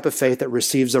is the type of faith that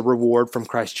receives a reward from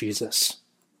Christ Jesus.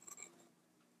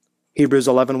 Hebrews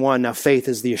 11:1, now faith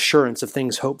is the assurance of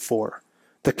things hoped for,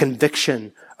 the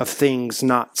conviction of things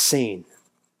not seen.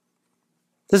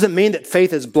 Doesn't mean that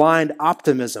faith is blind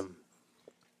optimism.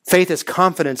 Faith is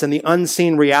confidence in the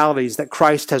unseen realities that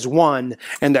Christ has won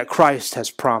and that Christ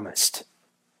has promised.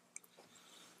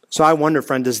 So I wonder,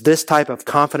 friend, does this type of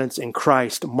confidence in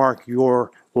Christ mark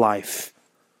your life?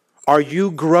 Are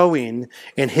you growing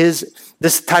in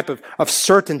this type of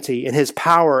certainty in his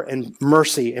power and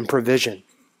mercy and provision?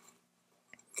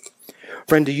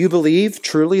 Friend, do you believe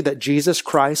truly that Jesus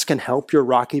Christ can help your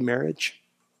rocky marriage?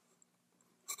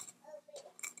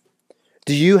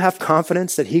 Do you have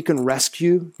confidence that he can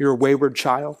rescue your wayward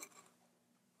child?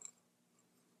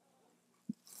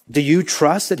 Do you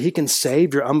trust that he can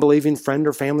save your unbelieving friend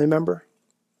or family member?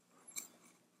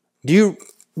 Do you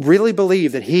really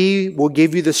believe that he will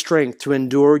give you the strength to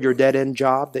endure your dead-end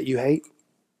job that you hate?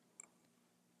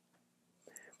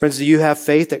 Friends, do you have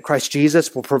faith that Christ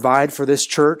Jesus will provide for this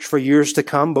church for years to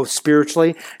come, both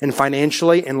spiritually and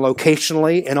financially and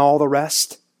locationally and all the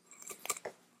rest?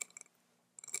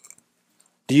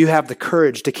 Do you have the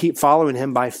courage to keep following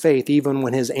him by faith even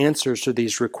when his answers to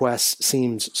these requests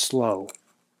seems slow?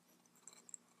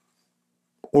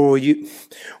 Or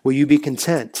will you be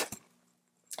content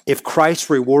if Christ's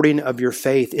rewarding of your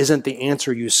faith isn't the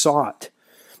answer you sought,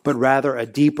 but rather a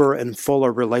deeper and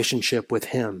fuller relationship with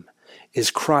him?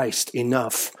 Is Christ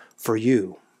enough for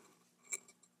you?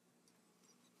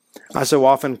 I so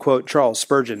often quote Charles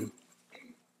Spurgeon.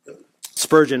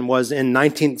 Spurgeon was in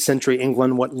 19th century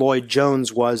England what Lloyd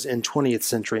Jones was in 20th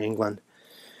century England.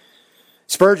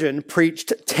 Spurgeon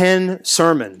preached 10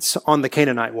 sermons on the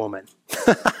Canaanite woman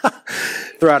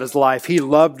throughout his life. He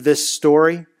loved this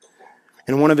story.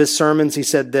 In one of his sermons, he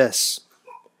said this: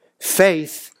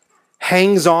 faith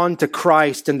hangs on to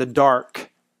Christ in the dark.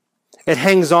 It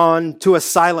hangs on to a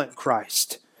silent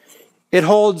Christ. It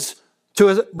holds to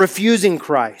a refusing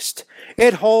Christ.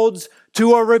 It holds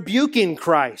to a rebuking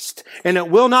Christ, and it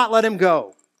will not let him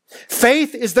go.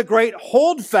 Faith is the great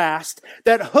holdfast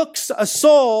that hooks a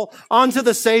soul onto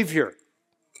the Savior.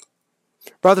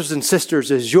 Brothers and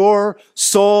sisters, is your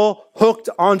soul hooked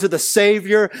onto the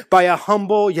Savior by a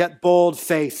humble yet bold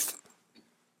faith?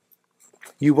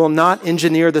 You will not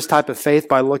engineer this type of faith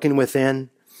by looking within.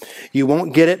 You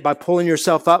won't get it by pulling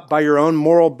yourself up by your own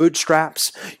moral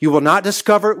bootstraps. You will not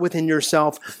discover it within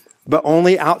yourself, but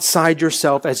only outside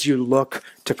yourself as you look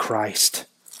to Christ.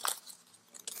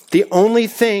 The only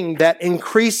thing that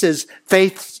increases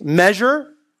faith's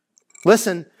measure,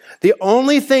 listen, the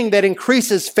only thing that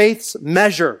increases faith's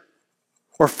measure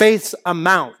or faith's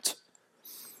amount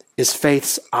is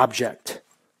faith's object.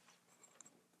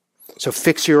 So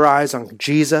fix your eyes on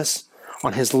Jesus,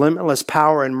 on his limitless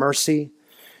power and mercy,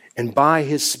 and by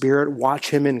his Spirit,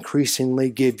 watch him increasingly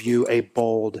give you a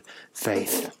bold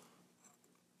faith.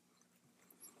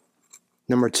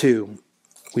 Number 2,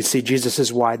 we see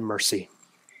Jesus' wide mercy.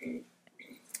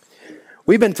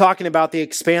 We've been talking about the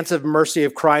expansive mercy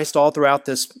of Christ all throughout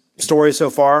this story so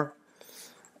far.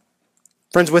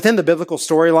 Friends, within the biblical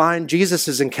storyline,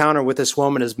 Jesus' encounter with this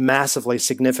woman is massively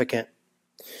significant.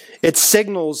 It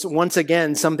signals, once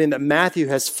again, something that Matthew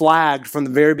has flagged from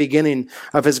the very beginning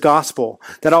of his gospel,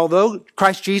 that although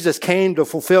Christ Jesus came to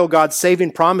fulfill God's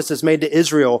saving promises made to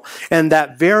Israel, and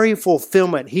that very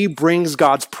fulfillment, he brings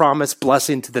God's promised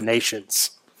blessing to the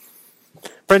nations.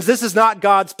 Friends, this is not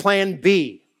God's plan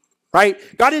B, right?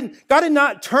 God did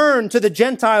not turn to the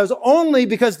Gentiles only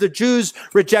because the Jews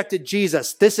rejected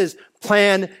Jesus. This is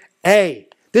plan A.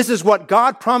 This is what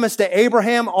God promised to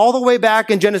Abraham all the way back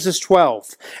in Genesis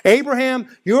 12. Abraham,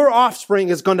 your offspring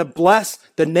is going to bless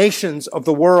the nations of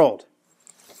the world.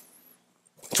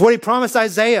 It's what he promised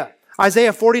Isaiah.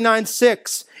 Isaiah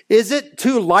 49:6. Is it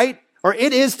too light, or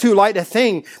it is too light a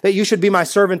thing that you should be my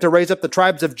servant to raise up the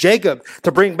tribes of Jacob,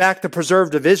 to bring back the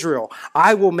preserved of Israel?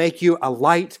 I will make you a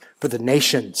light for the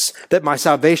nations, that my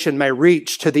salvation may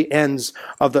reach to the ends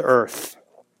of the earth.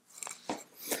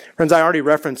 Friends, I already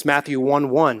referenced Matthew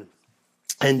 1:1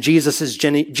 and Jesus'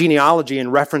 genealogy in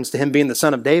reference to him being the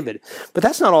son of David. But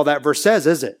that's not all that verse says,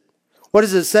 is it? What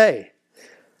does it say?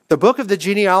 The book of the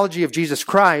genealogy of Jesus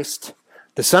Christ,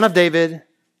 the son of David,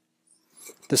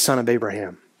 the son of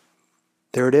Abraham.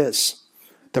 There it is.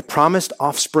 The promised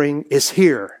offspring is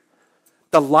here.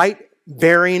 The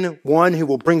light-bearing one who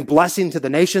will bring blessing to the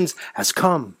nations has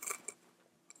come.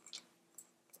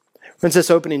 Friends,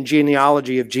 this opening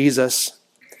genealogy of Jesus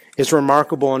is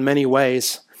remarkable in many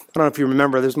ways. I don't know if you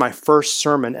remember, this was my first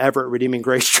sermon ever at Redeeming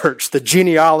Grace Church, the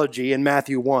genealogy in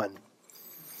Matthew 1.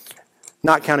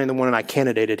 Not counting the one I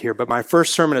candidated here, but my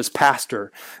first sermon as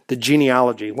pastor, the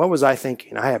genealogy. What was I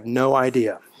thinking? I have no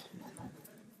idea.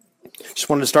 Just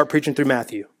wanted to start preaching through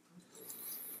Matthew.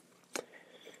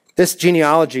 This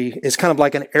genealogy is kind of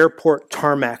like an airport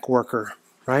tarmac worker,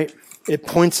 right? It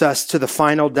points us to the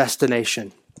final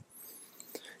destination.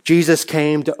 Jesus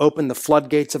came to open the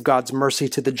floodgates of God's mercy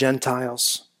to the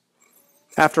Gentiles.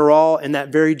 After all, in that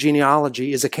very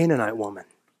genealogy is a Canaanite woman.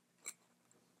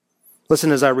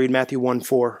 Listen as I read Matthew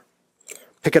 1:4.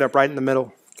 Pick it up right in the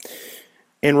middle.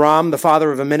 In Ram, the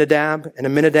father of Amminadab, and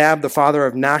Amminadab, the father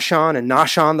of Nahshon, and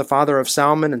Nahshon, the father of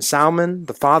Salmon, and Salmon,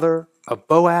 the father of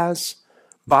Boaz,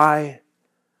 by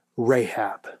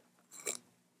Rahab.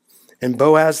 And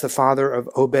Boaz, the father of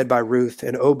Obed by Ruth,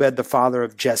 and Obed, the father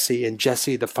of Jesse, and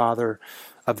Jesse, the father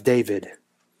of David,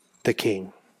 the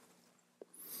king.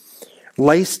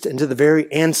 Laced into the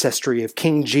very ancestry of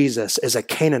King Jesus is a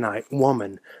Canaanite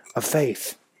woman of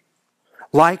faith.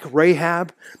 Like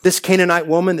Rahab, this Canaanite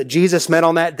woman that Jesus met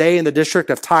on that day in the district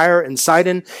of Tyre and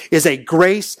Sidon is a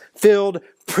grace-filled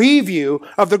preview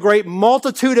of the great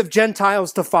multitude of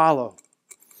Gentiles to follow.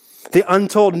 The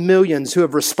untold millions who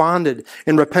have responded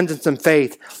in repentance and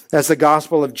faith as the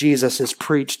gospel of Jesus is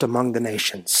preached among the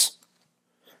nations.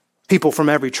 People from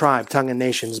every tribe, tongue, and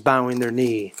nations bowing their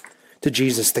knee to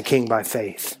Jesus the King by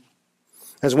faith.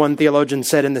 As one theologian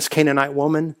said, in this Canaanite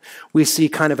woman, we see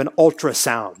kind of an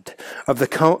ultrasound of the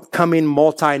coming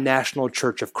multinational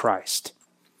church of Christ.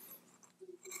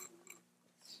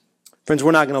 Friends,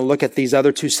 we're not going to look at these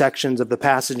other two sections of the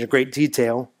passage in great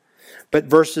detail, but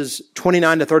verses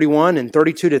 29 to 31 and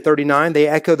 32 to 39, they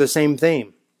echo the same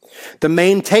theme. The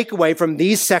main takeaway from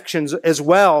these sections as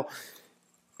well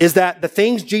is that the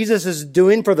things Jesus is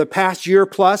doing for the past year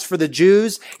plus for the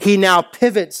Jews, he now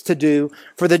pivots to do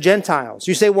for the Gentiles.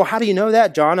 You say, well, how do you know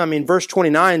that, John? I mean, verse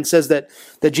 29 says that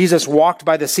Jesus walked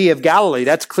by the Sea of Galilee.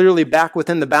 That's clearly back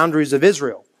within the boundaries of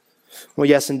Israel. Well,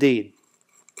 yes, indeed.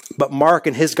 But Mark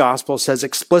in his gospel says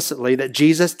explicitly that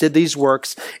Jesus did these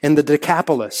works in the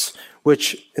Decapolis,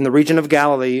 which in the region of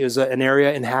Galilee is an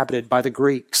area inhabited by the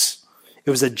Greeks. It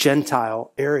was a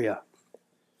Gentile area.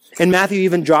 And Matthew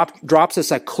even drops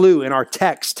us a clue in our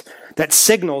text that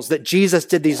signals that Jesus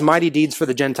did these mighty deeds for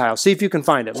the Gentiles. See if you can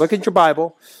find it. Look at your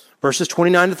Bible, verses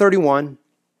 29 to 31.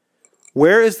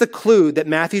 Where is the clue that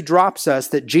Matthew drops us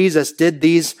that Jesus did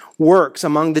these works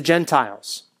among the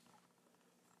Gentiles?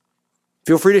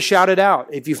 Feel free to shout it out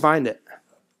if you find it.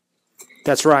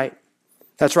 That's right.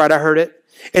 That's right, I heard it.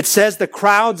 It says the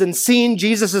crowds, in seeing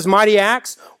Jesus' mighty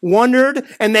acts, wondered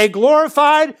and they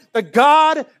glorified the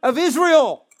God of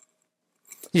Israel.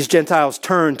 These Gentiles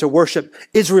turned to worship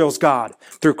Israel's God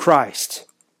through Christ.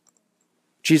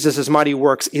 Jesus' mighty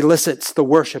works elicits the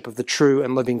worship of the true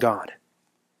and living God.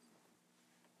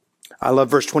 I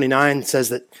love verse 29. It says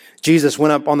that Jesus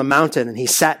went up on the mountain and he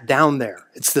sat down there.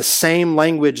 It's the same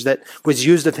language that was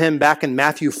used of him back in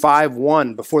Matthew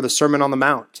 5:1 before the Sermon on the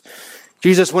Mount.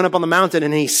 Jesus went up on the mountain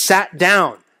and he sat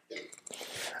down.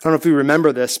 I don't know if you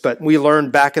remember this, but we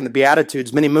learned back in the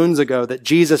Beatitudes many moons ago that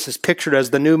Jesus is pictured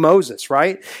as the new Moses,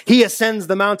 right? He ascends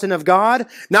the mountain of God,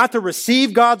 not to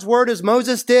receive God's word as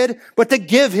Moses did, but to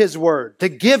give his word, to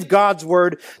give God's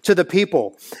word to the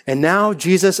people. And now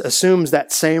Jesus assumes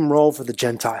that same role for the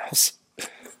Gentiles.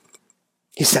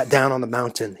 He sat down on the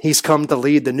mountain. He's come to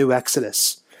lead the new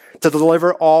Exodus, to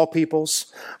deliver all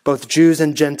peoples, both Jews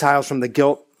and Gentiles, from the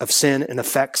guilt of sin and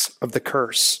effects of the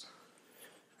curse.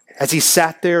 As he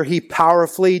sat there, he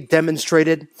powerfully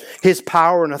demonstrated his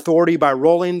power and authority by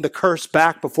rolling the curse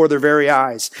back before their very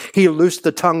eyes. He loosed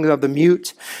the tongue of the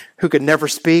mute who could never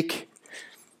speak.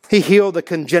 He healed the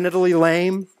congenitally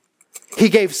lame. He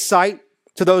gave sight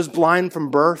to those blind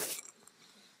from birth.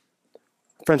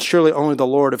 Friends, surely only the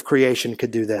Lord of creation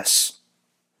could do this.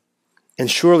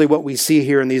 And surely what we see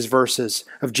here in these verses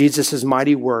of Jesus'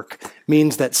 mighty work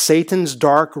means that Satan's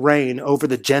dark reign over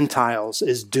the Gentiles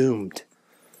is doomed.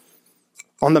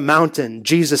 On the mountain,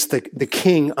 Jesus, the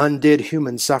King, undid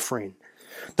human suffering,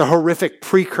 the horrific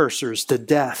precursors to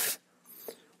death,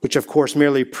 which of course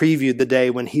merely previewed the day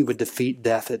when he would defeat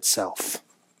death itself.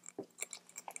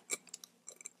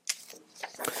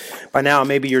 By now,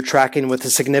 maybe you're tracking with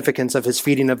the significance of his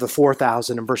feeding of the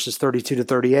 4,000 in verses 32 to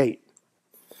 38.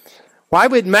 Why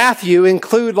would Matthew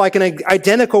include like an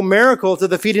identical miracle to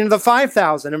the feeding of the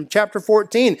 5,000 in chapter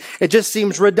 14? It just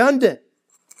seems redundant.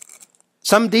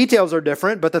 Some details are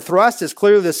different, but the thrust is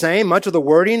clearly the same. Much of the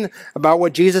wording about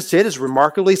what Jesus did is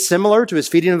remarkably similar to his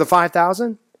feeding of the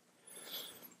 5,000.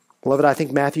 Beloved, I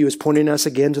think Matthew is pointing us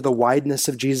again to the wideness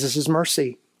of Jesus'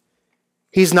 mercy.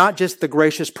 He's not just the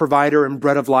gracious provider and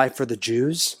bread of life for the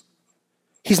Jews.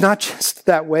 He's not just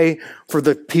that way for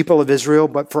the people of Israel,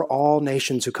 but for all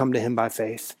nations who come to him by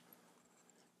faith.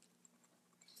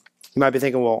 You might be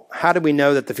thinking, well, how do we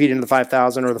know that the feeding of the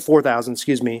 5,000 or the 4,000,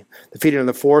 the feeding of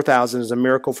the 4,000 is a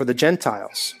miracle for the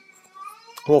Gentiles?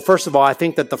 Well, first of all, I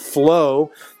think that the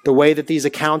flow, the way that these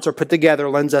accounts are put together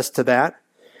lends us to that.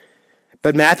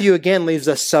 But Matthew again leaves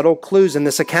us subtle clues in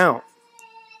this account.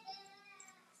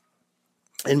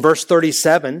 In verse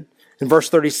 37,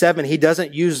 he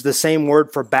doesn't use the same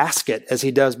word for basket as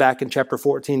he does back in chapter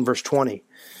 14, verse 20.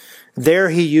 There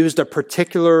he used a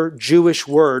particular Jewish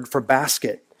word for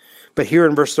basket. But here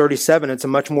in verse 37, it's a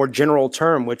much more general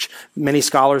term, which many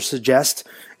scholars suggest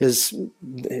is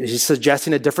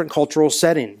suggesting a different cultural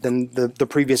setting than the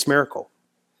previous miracle.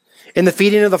 In the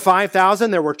feeding of the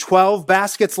 5,000, there were 12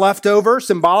 baskets left over,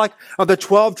 symbolic of the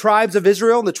 12 tribes of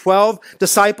Israel, the 12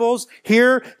 disciples.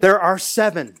 Here, there are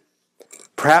 7,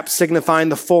 perhaps signifying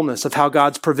the fullness of how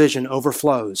God's provision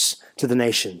overflows to the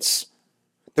nations.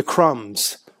 The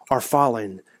crumbs are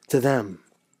falling to them.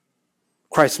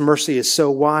 Christ's mercy is so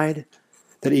wide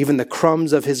that even the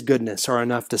crumbs of his goodness are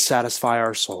enough to satisfy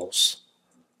our souls.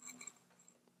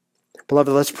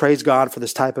 Beloved, let's praise God for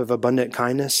this type of abundant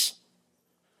kindness.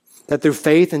 That through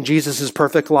faith in Jesus'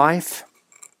 perfect life,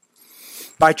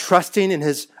 by trusting in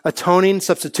his atoning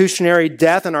substitutionary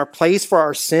death in our place for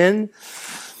our sin,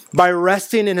 by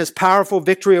resting in his powerful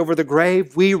victory over the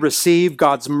grave, we receive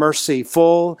God's mercy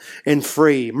full and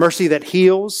free. Mercy that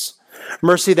heals,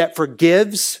 mercy that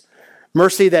forgives,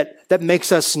 mercy that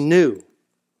makes us new.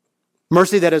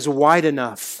 Mercy that is wide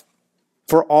enough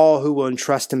for all who will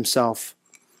entrust themselves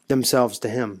to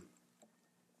him.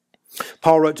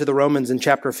 Paul wrote to the Romans in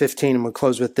chapter 15, and we'll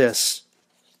close with this.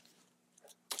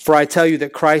 For I tell you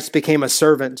that Christ became a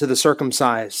servant to the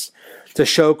circumcised to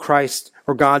show Christ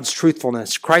or God's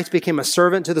truthfulness. Christ became a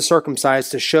servant to the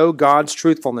circumcised to show God's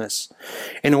truthfulness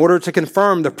in order to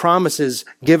confirm the promises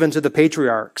given to the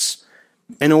patriarchs,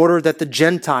 in order that the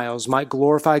Gentiles might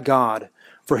glorify God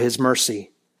for his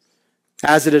mercy.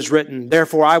 As it is written,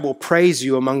 therefore I will praise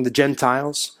you among the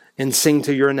Gentiles and sing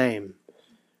to your name.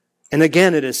 And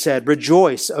again it is said,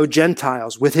 rejoice, O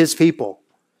Gentiles, with his people.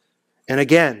 And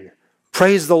again,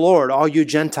 praise the Lord, all you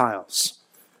Gentiles,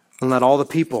 and let all the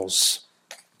peoples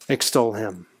extol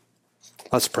him.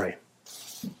 Let's pray.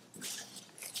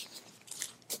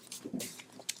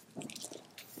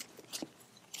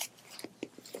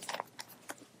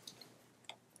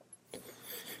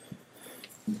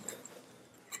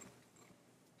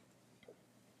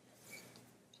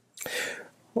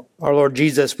 Our Lord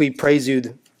Jesus, we praise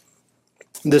you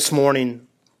this morning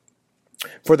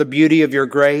for the beauty of your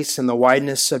grace and the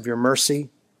wideness of your mercy.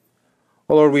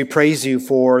 Oh Lord, we praise you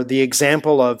for the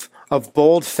example of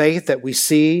bold faith that we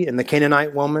see in the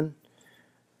Canaanite woman.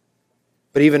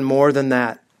 But even more than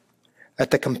that,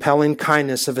 at the compelling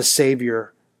kindness of a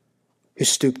Savior who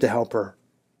stooped to help her.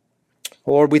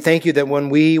 Oh Lord, we thank you that when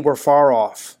we were far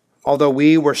off, Although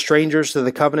we were strangers to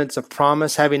the covenants of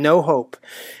promise, having no hope,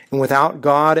 and without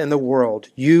God in the world,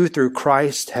 you through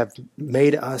Christ have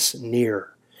made us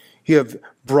near. You have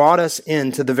brought us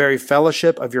into the very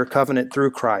fellowship of your covenant through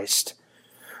Christ.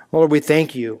 Lord, we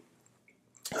thank you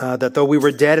that though we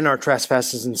were dead in our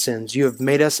trespasses and sins, you have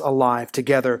made us alive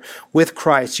together with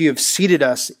Christ. You have seated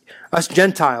us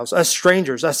Gentiles, us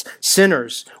strangers, us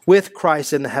sinners, with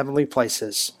Christ in the heavenly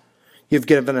places. You've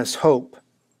given us hope.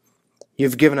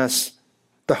 You've given us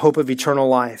the hope of eternal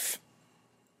life,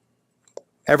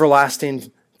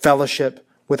 everlasting fellowship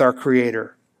with our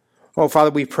Creator. Oh, Father,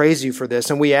 we praise you for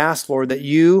this, and we ask, Lord, that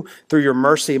you, through your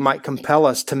mercy, might compel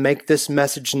us to make this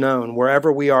message known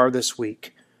wherever we are this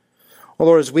week. Oh,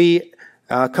 Lord, as we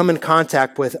come in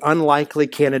contact with unlikely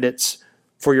candidates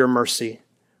for your mercy,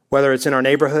 whether it's in our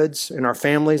neighborhoods, in our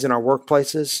families, in our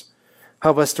workplaces,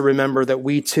 help us to remember that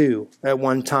we too, at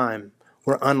one time,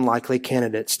 were unlikely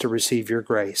candidates to receive your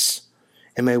grace.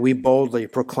 And may we boldly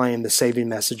proclaim the saving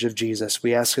message of Jesus.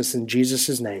 We ask this in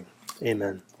Jesus' name.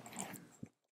 Amen.